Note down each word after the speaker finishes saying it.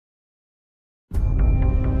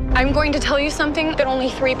I'm going to tell you something that only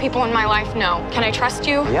 3 people in my life know. Can I trust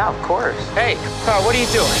you? Yeah, of course. Hey, what are you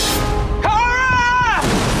doing? Kara!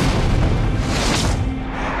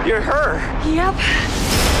 You're her. Yep.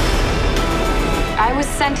 I was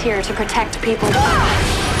sent here to protect people.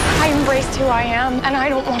 I embraced who I am, and I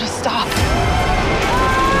don't want to stop.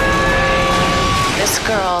 This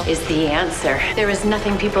girl is the answer. There is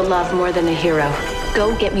nothing people love more than a hero.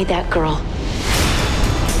 Go get me that girl.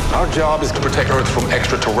 Our job is to protect Earth from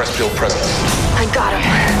extraterrestrial presence. I got him.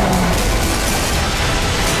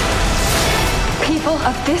 People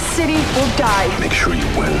of this city will die. Make sure you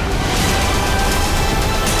win.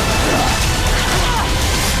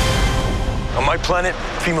 On my planet,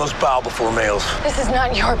 females bow before males. This is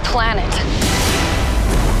not your planet.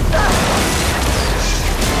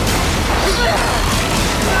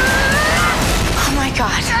 Oh my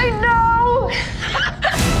God. I know!